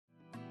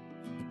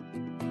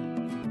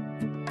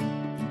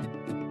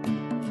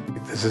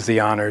This is the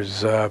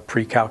honors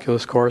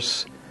pre-calculus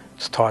course.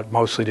 It's taught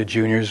mostly to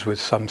juniors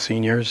with some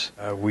seniors.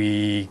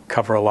 We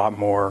cover a lot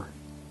more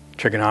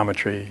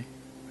trigonometry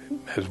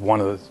as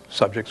one of the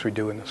subjects we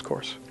do in this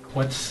course.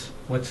 What's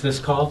this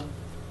called?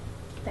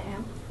 The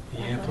amp. The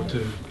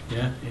amplitude.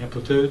 Yeah,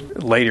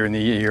 amplitude. Later in the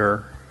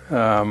year,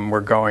 we're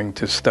going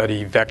to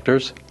study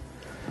vectors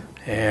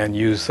and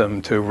use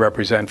them to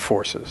represent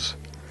forces.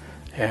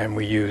 And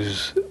we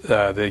use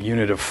the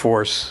unit of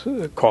force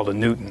called a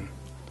Newton.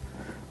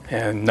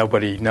 And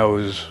nobody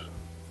knows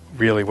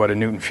really what a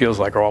Newton feels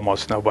like, or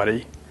almost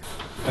nobody.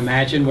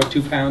 Imagine what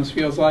 2 pounds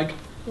feels like.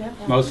 Yeah.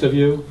 Most of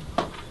you.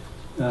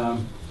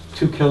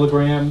 2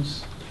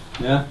 kilograms.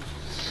 Yeah.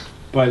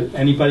 But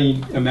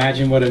anybody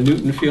imagine what a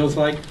Newton feels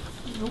like?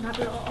 No, not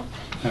at all.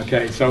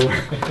 Okay, so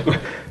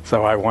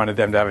So I wanted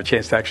them to have a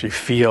chance to actually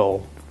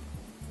feel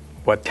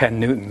what 10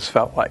 Newtons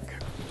felt like.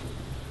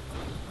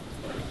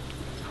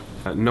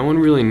 No one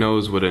really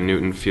knows what a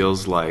Newton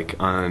feels like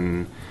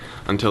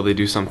until they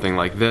do something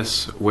like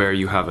this, where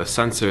you have a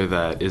sensor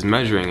that is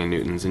measuring in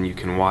Newtons and you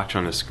can watch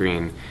on a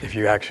screen. If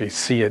you actually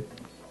see it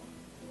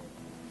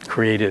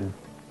created,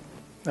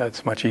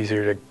 it's much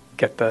easier to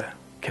get the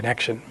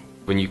connection.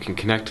 When you can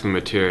connect to the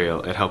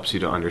material, it helps you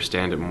to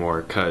understand it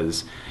more,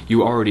 because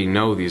you already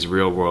know these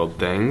real-world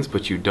things,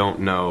 but you don't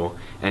know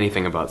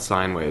anything about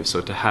sine waves. So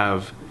to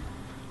have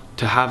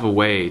a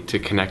way to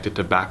connect it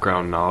to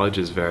background knowledge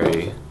is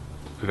very,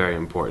 very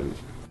important.